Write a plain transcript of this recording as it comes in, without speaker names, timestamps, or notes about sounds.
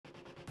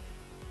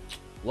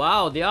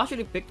Wow, they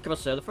actually picked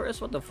Crosel first.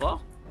 What the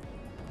fuck?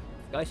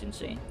 This guy's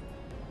insane.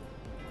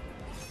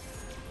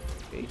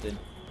 Okay, then.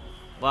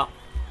 Wow.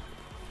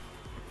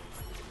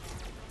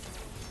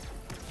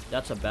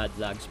 That's a bad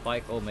lag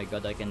spike. Oh my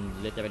god, I can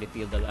literally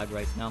feel the lag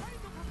right now.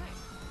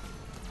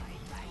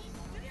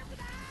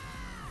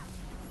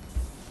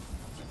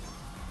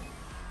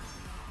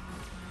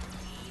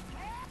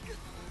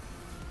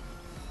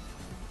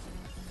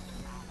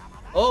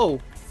 Oh!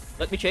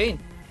 Let me chain.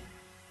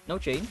 No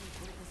chain.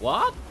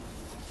 What?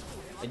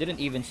 I didn't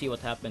even see what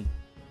happened.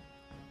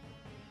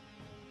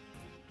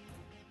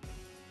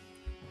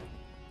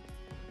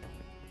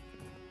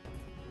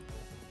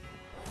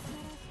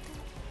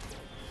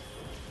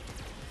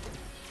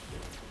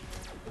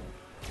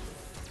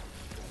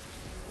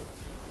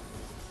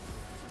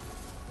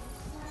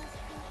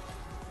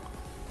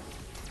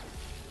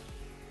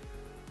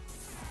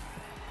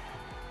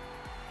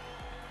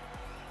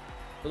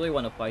 Who do I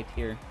want to fight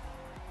here?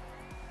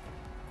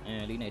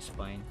 Lina is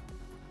fine.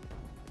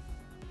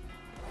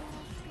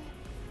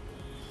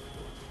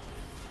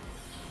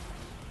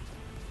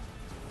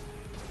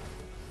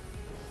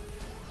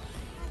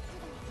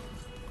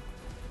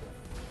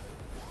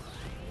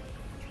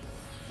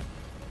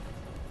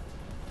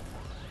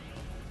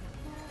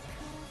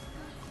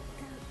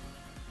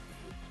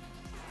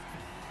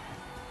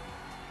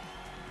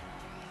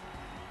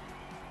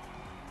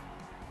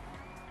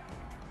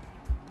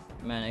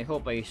 Man, I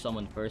hope I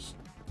summon first.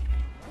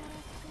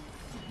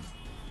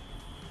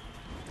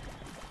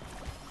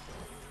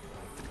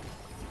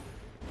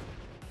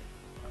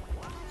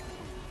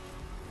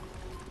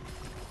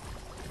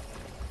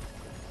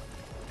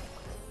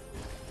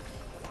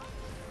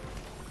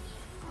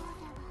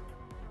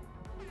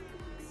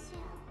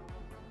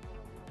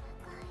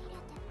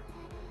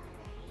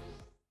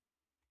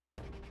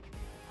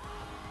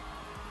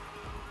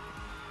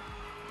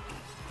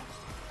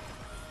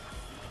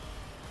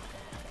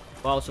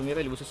 Wow,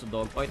 Sumire loses a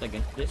dogfight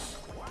against this.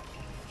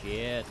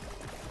 Shit.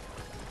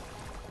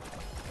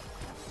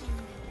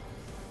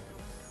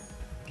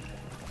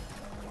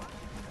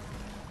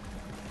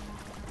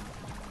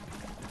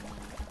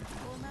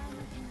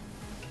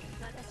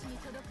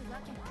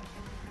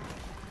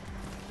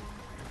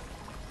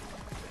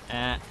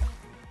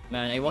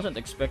 Man, I wasn't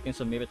expecting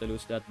Sumire to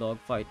lose that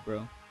dogfight,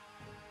 bro.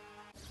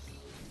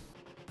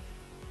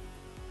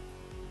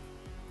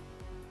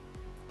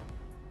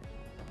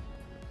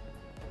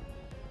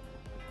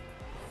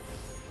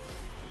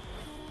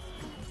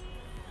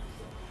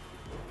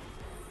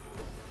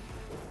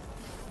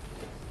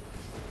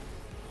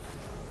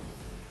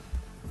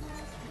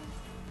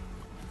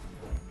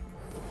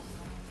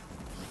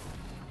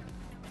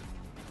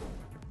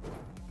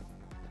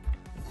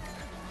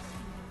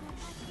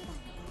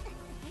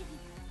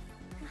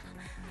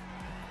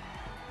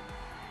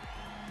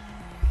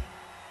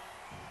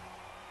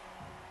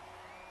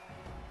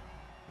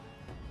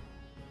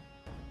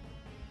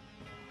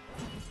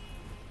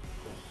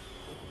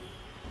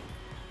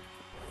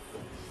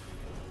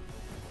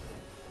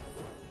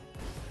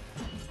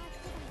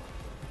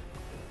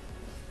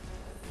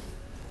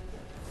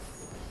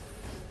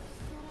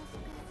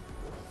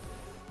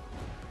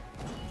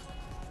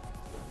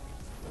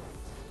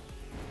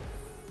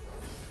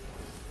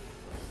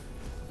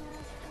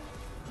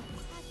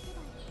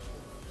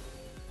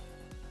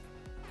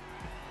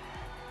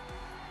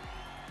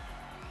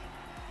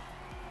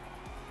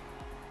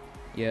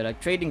 Yeah,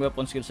 like trading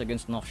weapon skills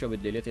against Noxia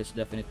with Lilith is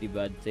definitely a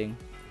bad thing.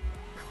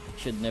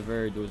 Should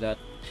never do that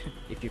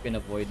if you can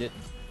avoid it.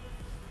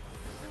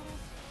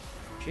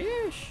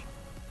 Sheesh!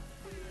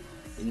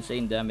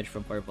 Insane damage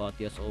from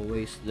Parvati as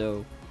always,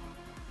 though.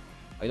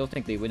 I don't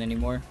think they win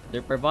anymore.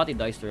 Their Parvati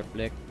dies to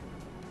reflect.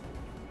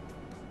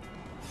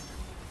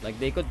 Like,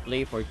 they could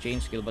play for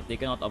chain skill, but they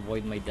cannot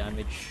avoid my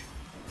damage.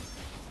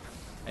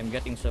 I'm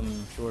getting some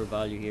sure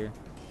value here.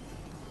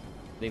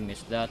 They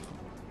missed that,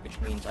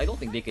 which means I don't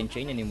think they can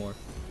chain anymore.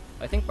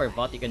 I think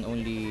Parvati can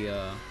only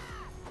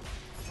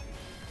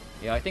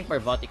yeah, I think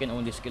Parvati can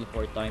only skill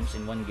 4 times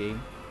in one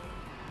game.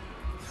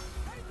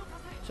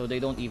 So they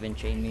don't even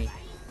chain me.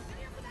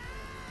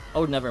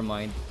 Oh, never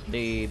mind.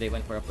 They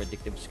went for a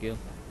predictive skill.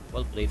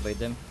 Well played by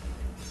them.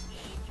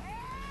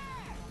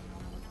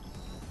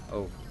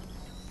 Oh.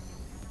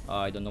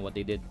 I don't know what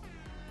they did.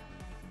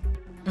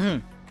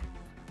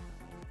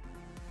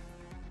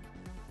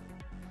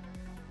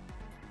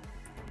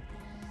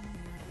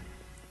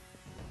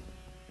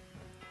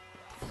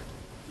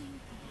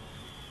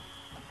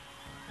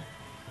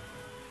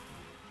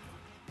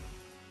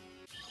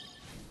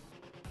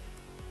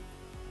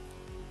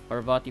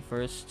 Parvati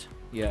first.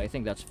 Yeah, I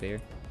think that's fair.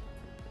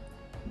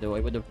 Though I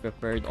would have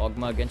preferred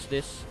Ogma against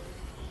this.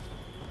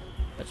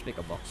 Let's pick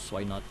a box.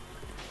 Why not?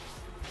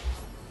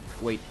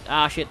 Wait.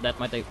 Ah, shit. That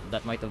might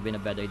have been a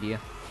bad idea.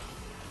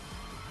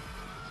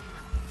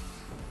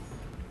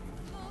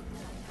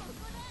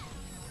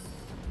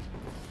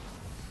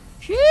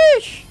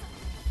 Sheesh!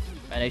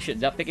 And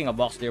that picking a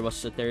box there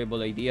was a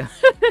terrible idea.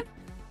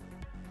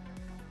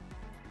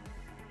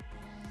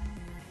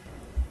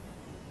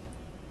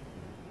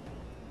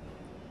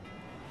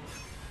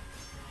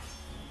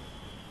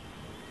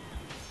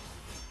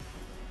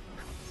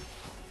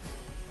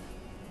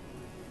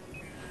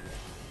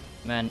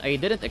 Man, I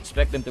didn't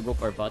expect them to go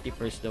Parvati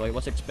first though. I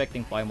was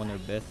expecting Paimon or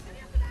Beth.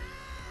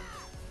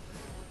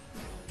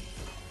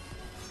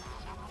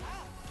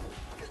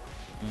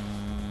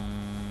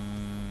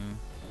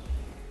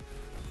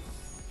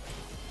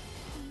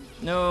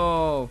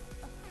 No!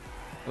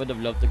 Would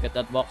have loved to get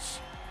that box.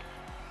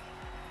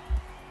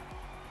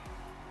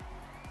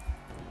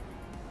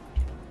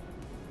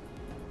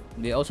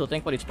 They also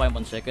thankfully it's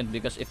Paimon second,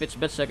 because if it's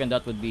Beth second,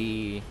 that would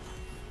be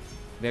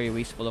very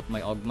wasteful of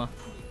my Ogma.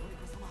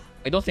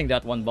 I don't think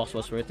that one box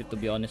was worth it, to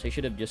be honest. I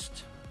should have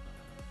just...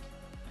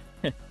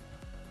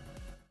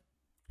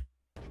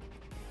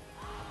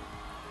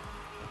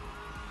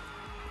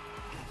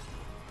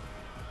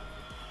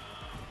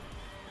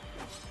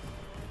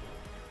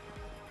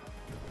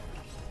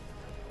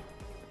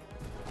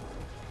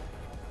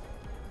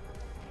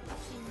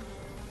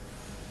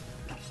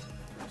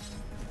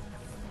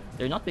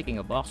 They're not picking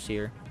a box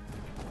here.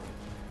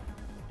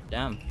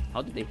 Damn,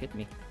 how did they hit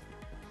me?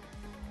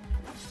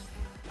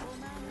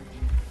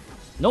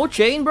 No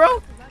chain,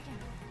 bro?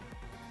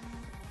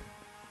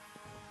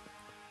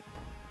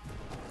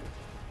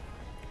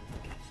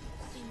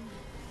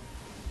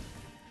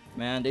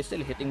 Man, they're still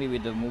hitting me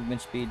with the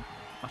movement speed.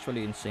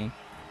 Actually insane.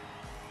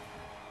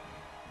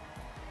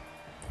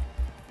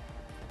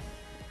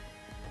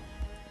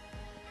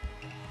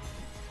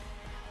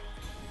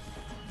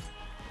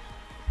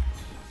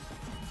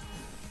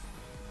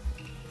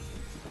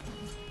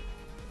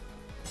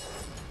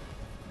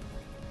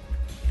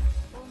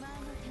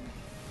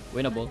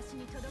 Winnable.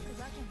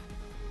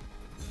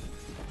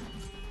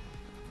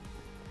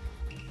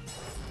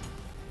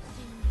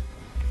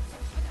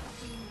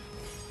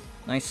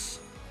 Nice.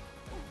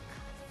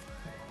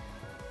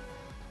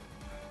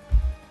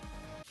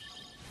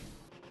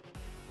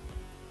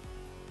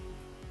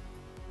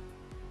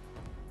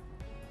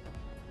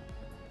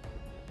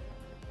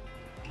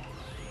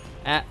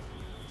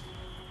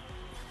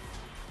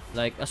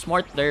 Like, a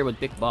smart player would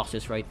pick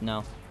boxes right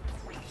now.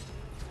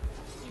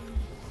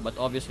 But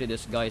obviously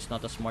this guy is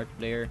not a smart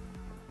player.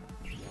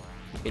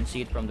 You can see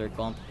it from their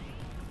comp.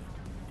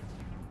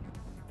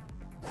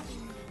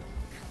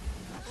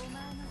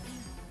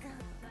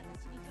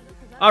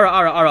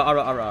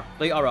 Ara.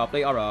 Play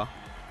Ara.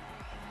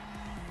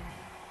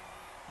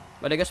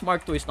 But I guess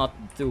Mark 2 is not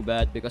too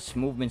bad because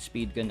movement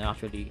speed can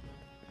actually...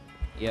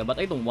 Yeah, but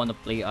I don't want to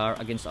play Ara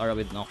against Ara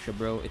with Noxia,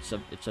 bro. It's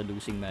a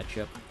losing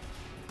matchup.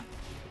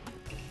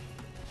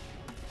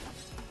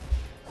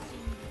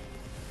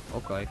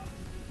 Okay.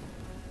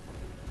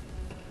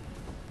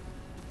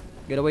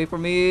 Get away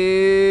from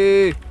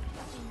me!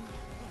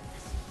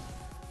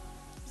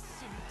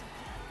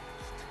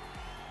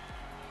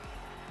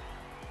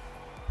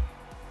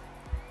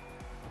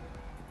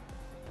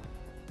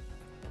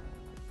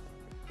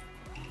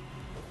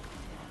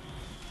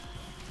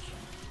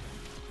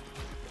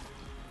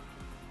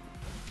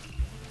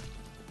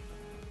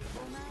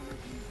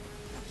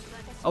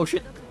 Oh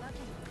shit.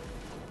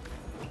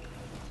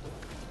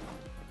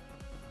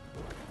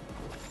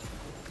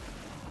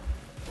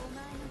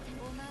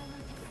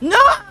 No!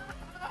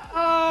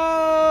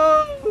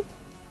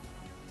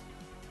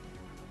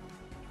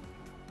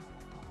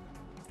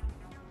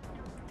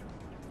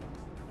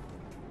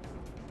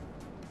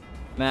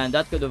 Man,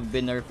 that could have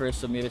been our first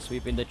submitted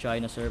sweep in the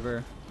China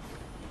server.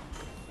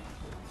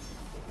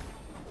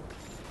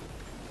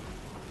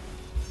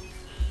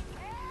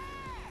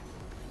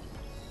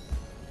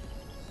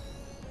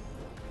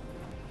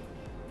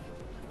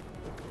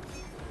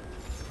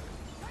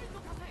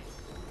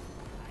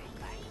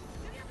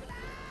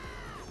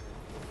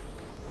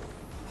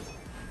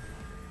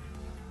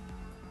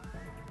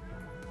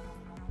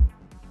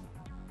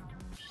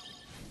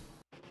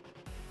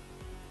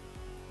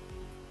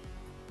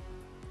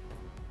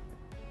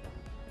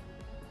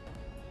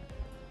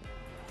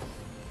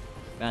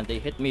 Man, they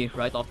hit me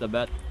right off the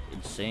bat.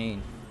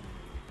 Insane.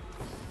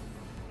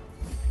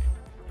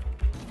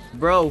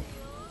 Bro!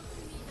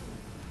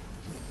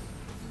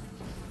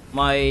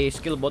 My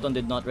skill button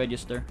did not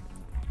register.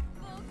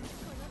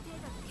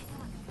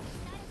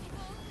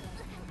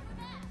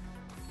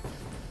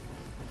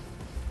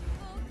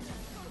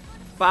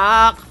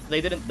 Fuck!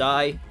 They didn't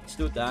die. It's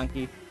too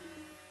tanky.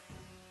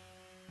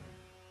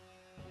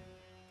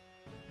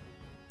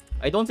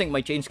 I don't think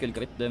my chain skill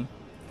crit them.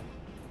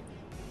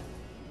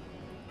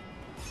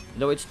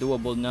 Though it's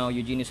doable now,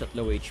 Eugene is at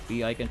low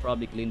HP. I can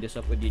probably clean this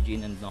up with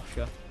Eugene and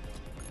Noxia.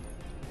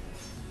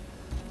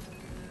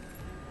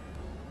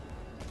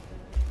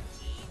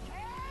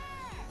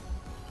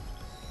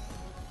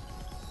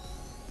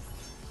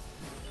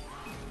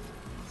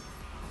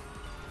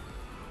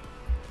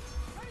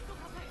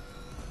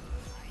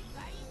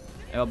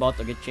 I'm about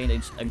to get chained.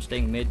 I'm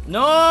staying mid.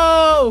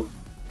 No!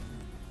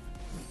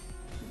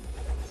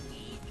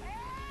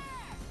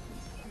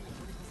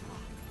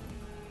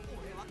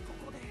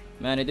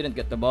 Man, I didn't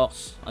get the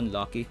box.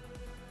 Unlucky.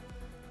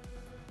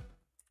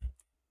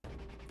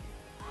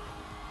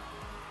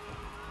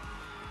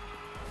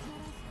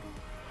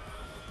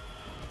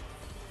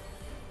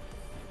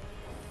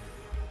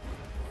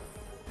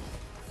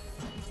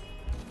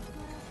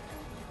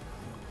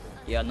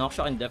 Yeah,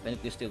 Noxia can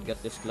definitely still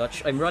get this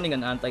clutch. I'm running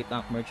an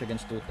anti-tank merch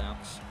against 2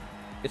 tanks.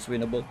 It's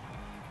winnable.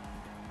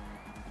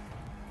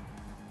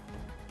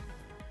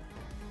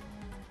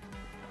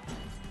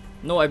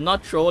 No, I'm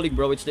not trolling,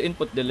 bro. It's the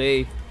input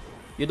delay.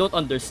 You don't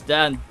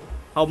understand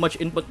how much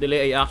input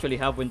delay I actually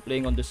have when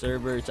playing on the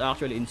server. It's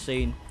actually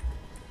insane.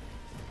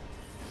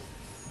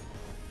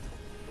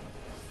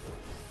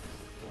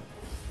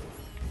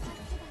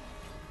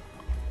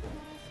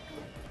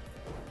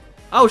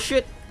 Oh,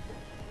 shit!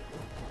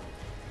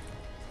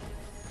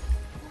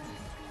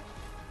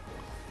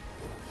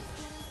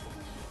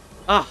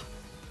 Ah!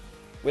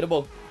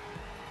 Winnable.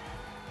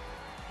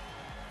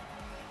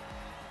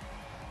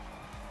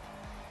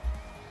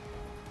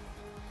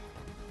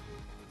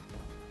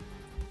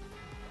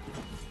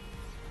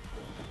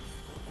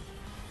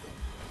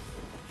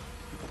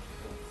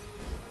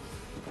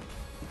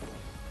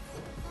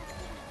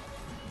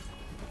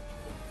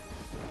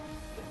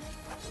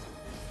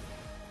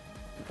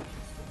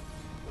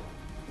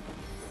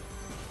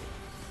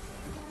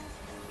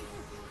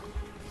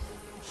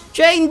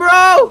 Chain,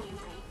 bro!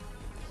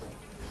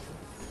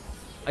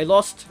 I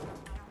lost.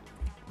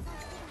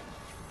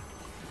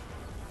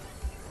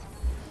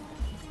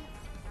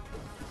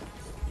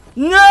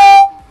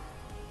 No!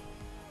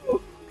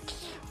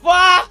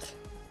 Fuck!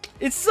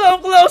 It's so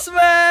close,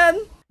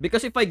 man!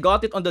 Because if I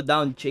got it on the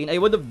down chain, I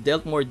would have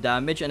dealt more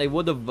damage and I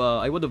would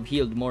have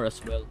healed more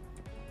as well.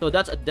 So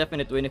that's a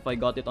definite win if I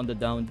got it on the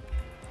down.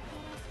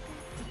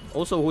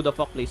 Also, who the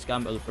fuck plays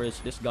Campbell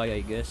first? This guy,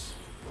 I guess.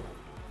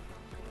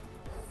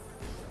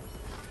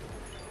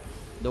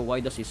 Though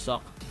why does he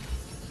suck?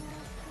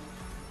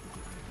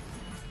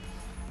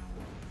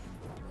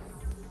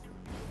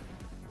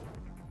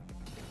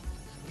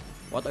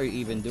 What are you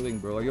even doing,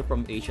 bro? Are you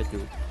from Asia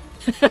too?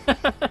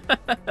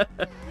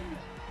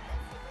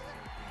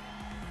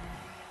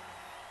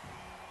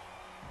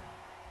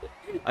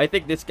 I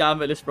think this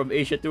camel is from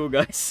Asia too,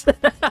 guys.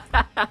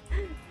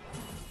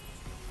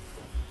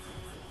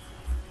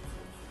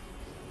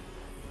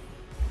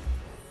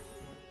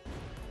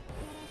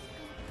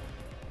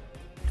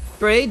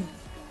 Trade?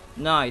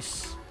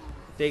 Nice.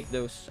 Take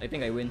those. I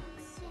think I win.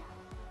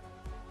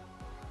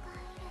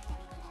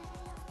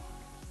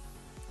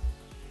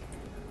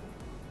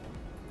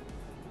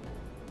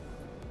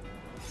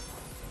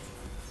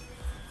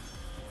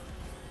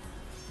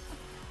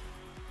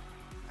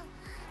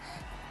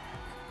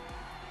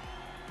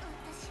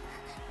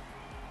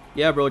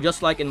 Yeah, bro,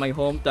 just like in my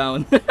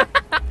hometown.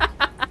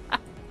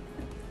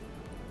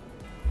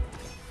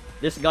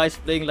 This guy's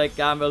playing like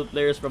camel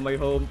players from my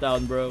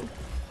hometown, bro.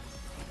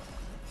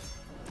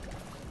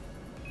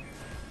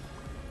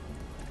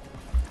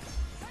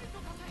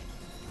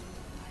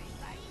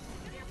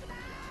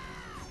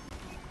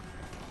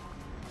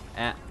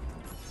 Ah.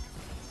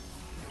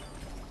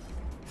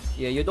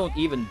 Yeah, you don't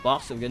even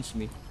box against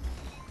me.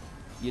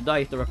 You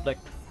die to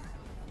reflect.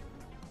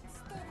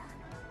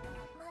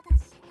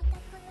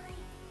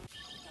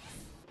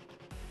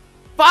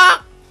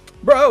 Fuck!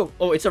 Bro!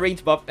 Oh, it's a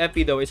range buff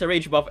FP though. It's a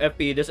range buff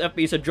FP. This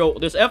FP is a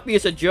joke. This FP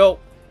is a joke.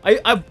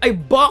 I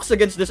box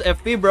against this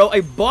FP, bro.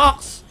 I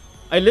box.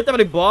 I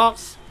literally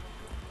box.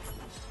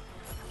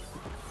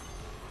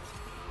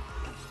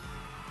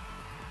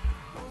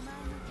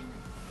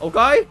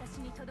 Okay?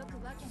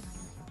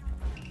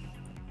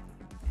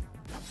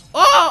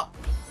 Oh!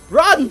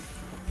 Run!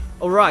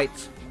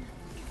 Alright.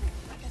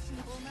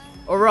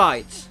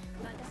 Alright.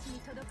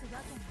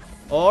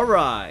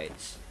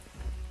 Alright.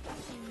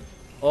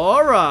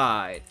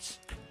 Alright.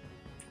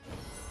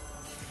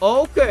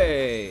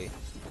 Okay.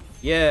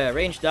 Yeah,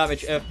 range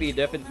damage FP,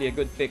 definitely a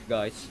good pick,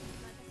 guys.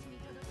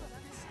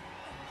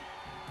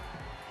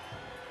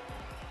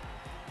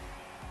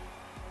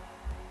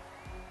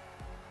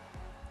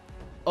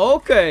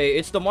 Okay,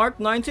 it's the Mark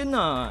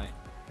 99.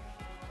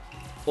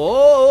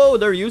 Oh,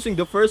 they're using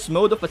the first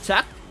mode of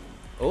attack.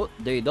 Oh,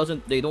 they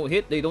don't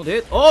hit.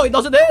 Oh, it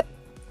doesn't hit.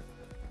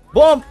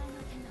 Boom.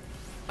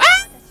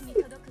 Ah!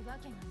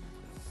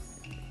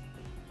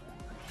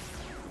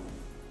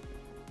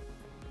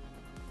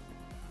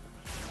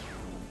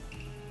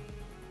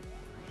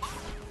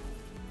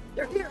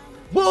 They're here.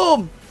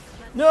 Boom.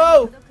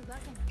 No.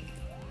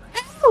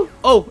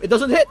 Oh, it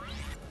doesn't hit.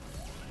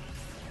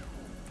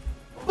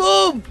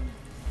 Boom.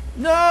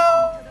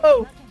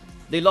 No.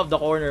 They love the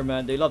corner,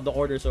 man. They love the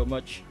corner so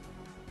much.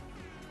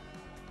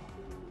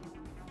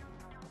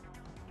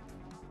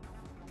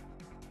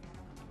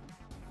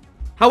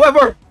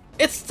 However,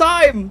 it's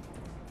time!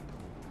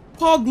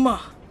 Pogma!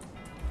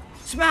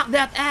 Smack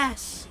that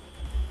ass!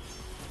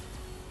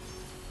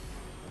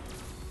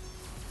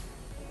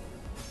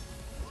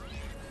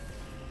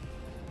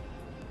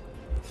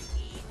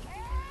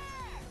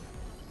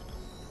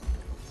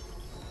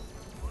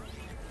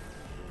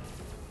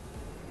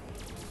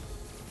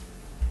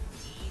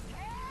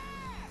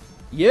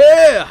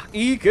 Yeah!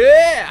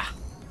 Ike!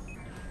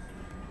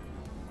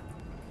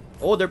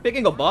 Oh, they're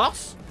picking a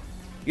box?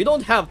 You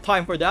don't have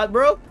time for that,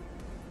 bro.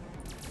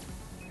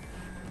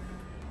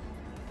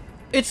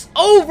 It's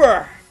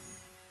over!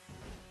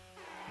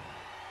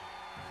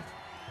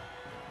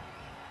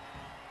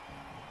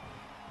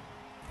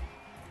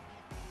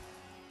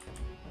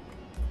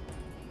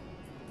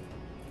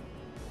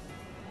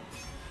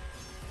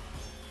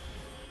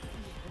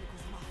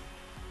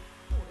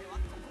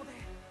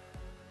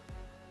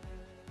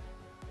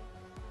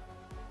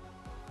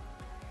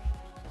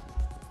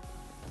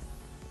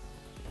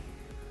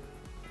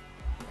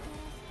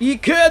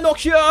 Ike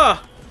Noxia!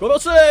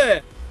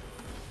 Korose!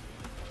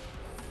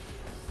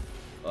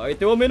 相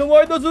手は目の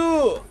前だ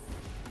ぞ!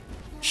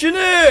 死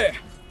ね!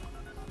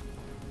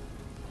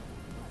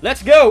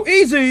 Let's go!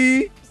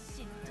 Easy!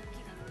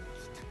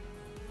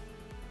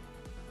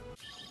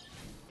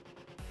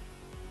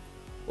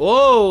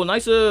 Oh,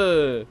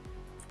 nice!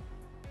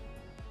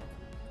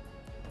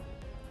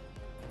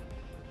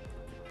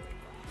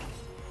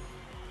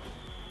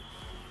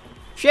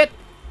 Shit!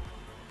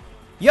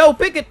 Yo,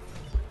 pick it!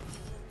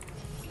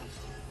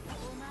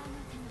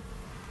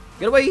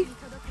 Get away!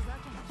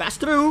 Pass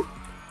through!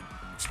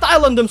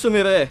 Style on them,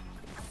 Sumire!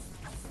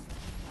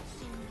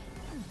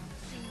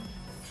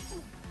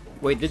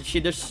 Wait, did she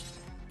just...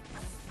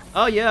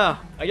 Oh yeah,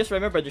 I just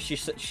remembered that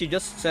she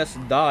just says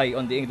die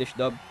on the English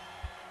dub.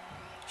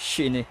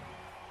 Shini.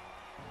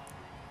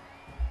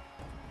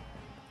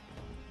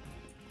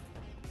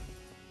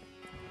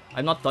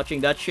 I'm not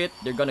touching that shit,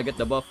 they're gonna get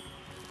the buff.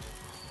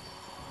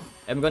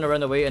 I'm gonna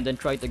run away and then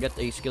try to get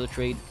a skill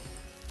trade.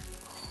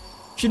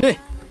 Shini!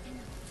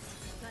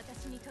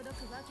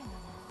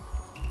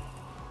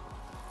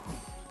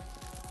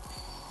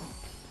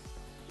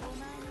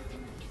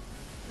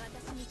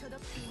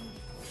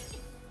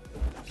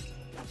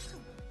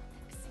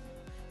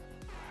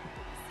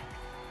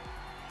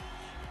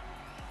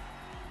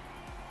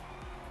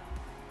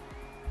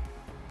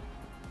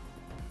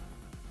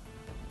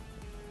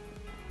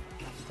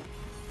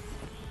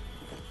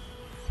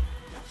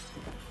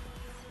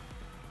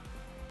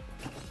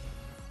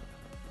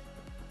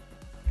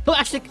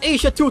 Plastic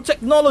Asia 2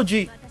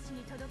 technology!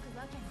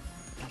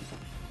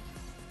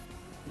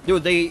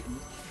 Dude,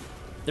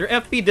 their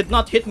FP did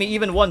not hit me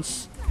even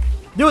once.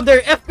 Dude,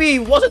 their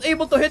FP wasn't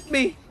able to hit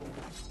me.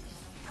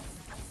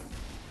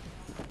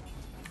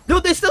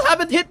 Dude, they still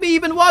haven't hit me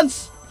even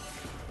once.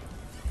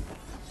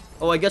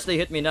 Oh, I guess they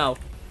hit me now.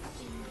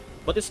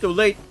 But it's too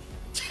late.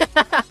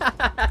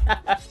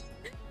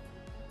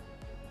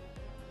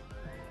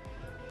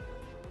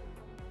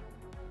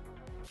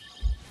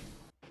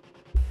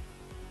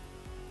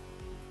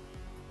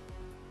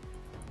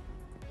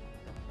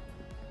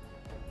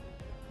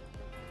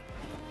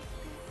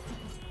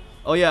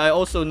 Oh yeah, I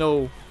also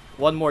know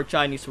one more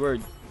Chinese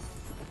word.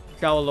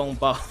 Xiaolong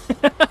Bao.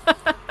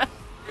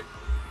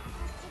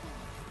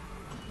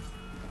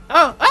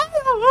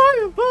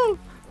 Oh!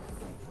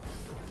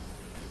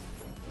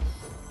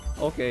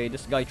 Okay,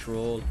 this guy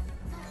trolled.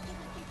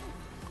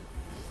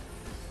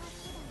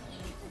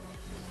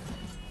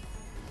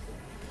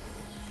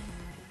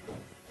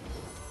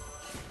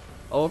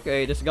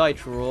 Okay, this guy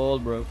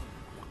trolled, bro.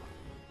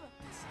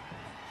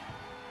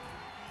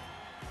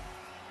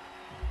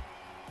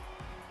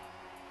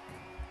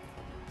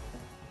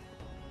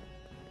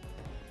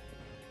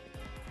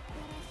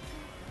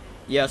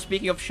 Yeah,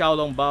 speaking of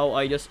Xiaolong Bao,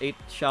 I just ate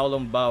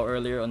Xiaolong Bao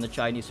earlier on the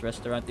Chinese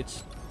restaurant.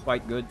 It's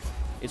quite good.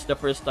 It's the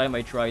first time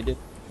I tried it.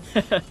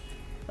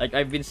 Like,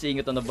 I've been seeing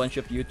it on a bunch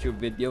of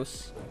YouTube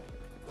videos.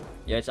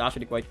 Yeah, it's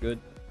actually quite good.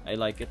 I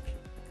like it.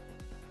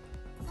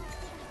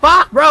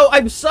 Fuck, bro!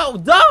 I'm so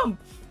dumb!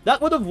 That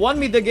would have won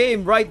me the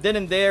game right then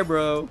and there,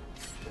 bro.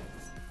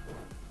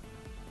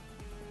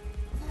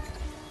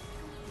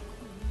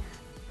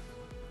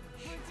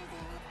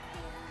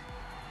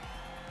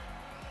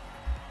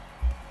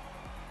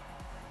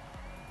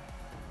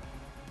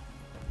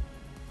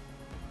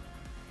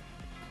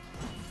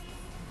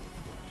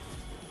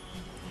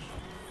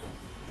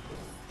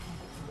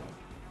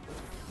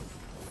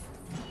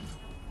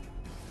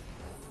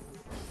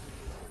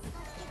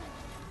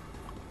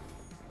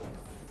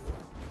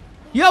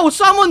 Yo,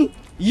 someone!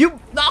 You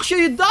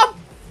actually dumb!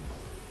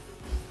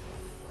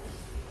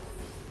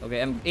 Okay,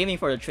 I'm aiming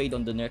for a trade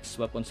on the next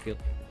weapon skill.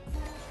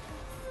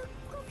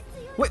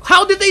 Wait,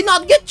 how did they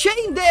not get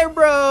chained there,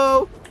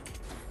 bro?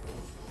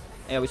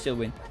 Yeah, we still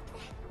win.